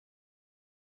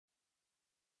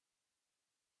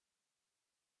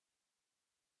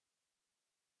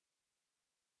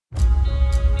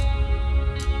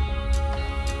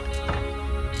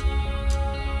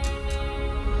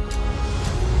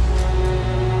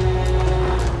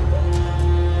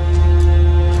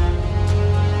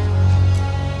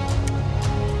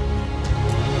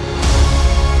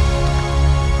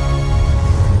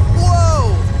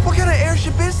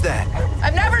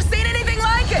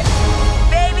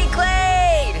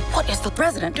the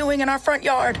president doing in our front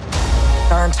yard?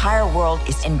 Our entire world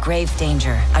is in grave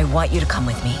danger. I want you to come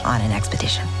with me on an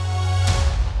expedition.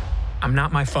 I'm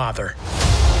not my father.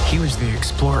 He was the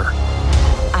explorer.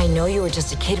 I know you were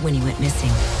just a kid when you went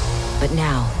missing, but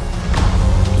now,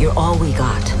 you're all we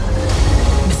got.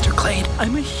 Mr. Clade,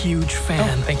 I'm a huge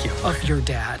fan thank you. of your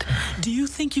dad. Do you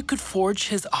think you could forge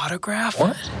his autograph?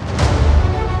 What?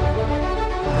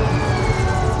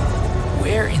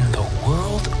 Where in the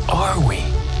world are we?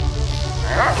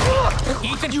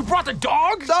 Ethan, you brought the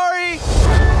dog? Sorry!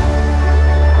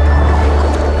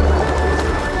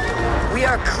 We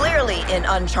are clearly in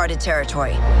uncharted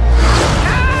territory.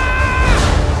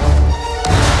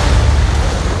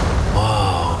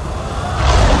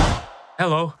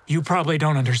 Hello. You probably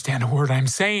don't understand a word I'm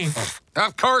saying.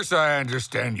 Of course I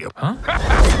understand you. Huh?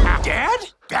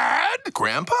 Dad? Dad?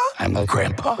 Grandpa? I'm a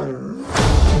grandpa.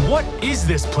 What is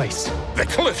this place? The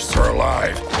cliffs are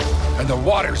alive, and the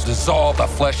waters dissolve the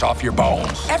flesh off your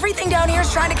bones. Everything down here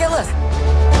is trying to kill us.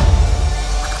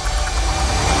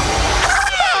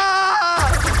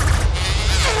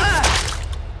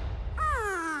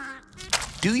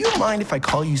 Do you mind if I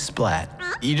call you Splat?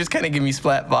 You just kind of give me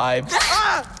Splat vibes.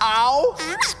 Ow!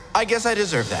 I guess I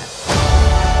deserve that.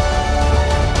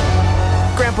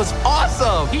 Grandpa's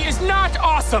awesome! He is not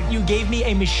awesome! You gave me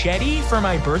a machete for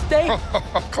my birthday?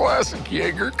 Classic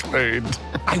Jaeger Clade.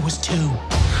 I was 2.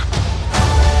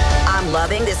 I'm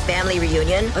loving this family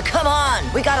reunion, but come on,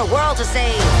 we got a world to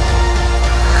save.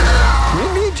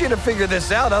 We need you to figure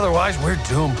this out, otherwise we're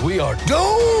doomed. We are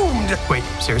doomed! Wait,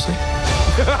 seriously?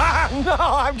 No,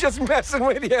 I'm just messing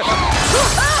with you.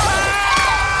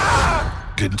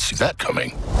 Didn't see that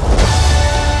coming.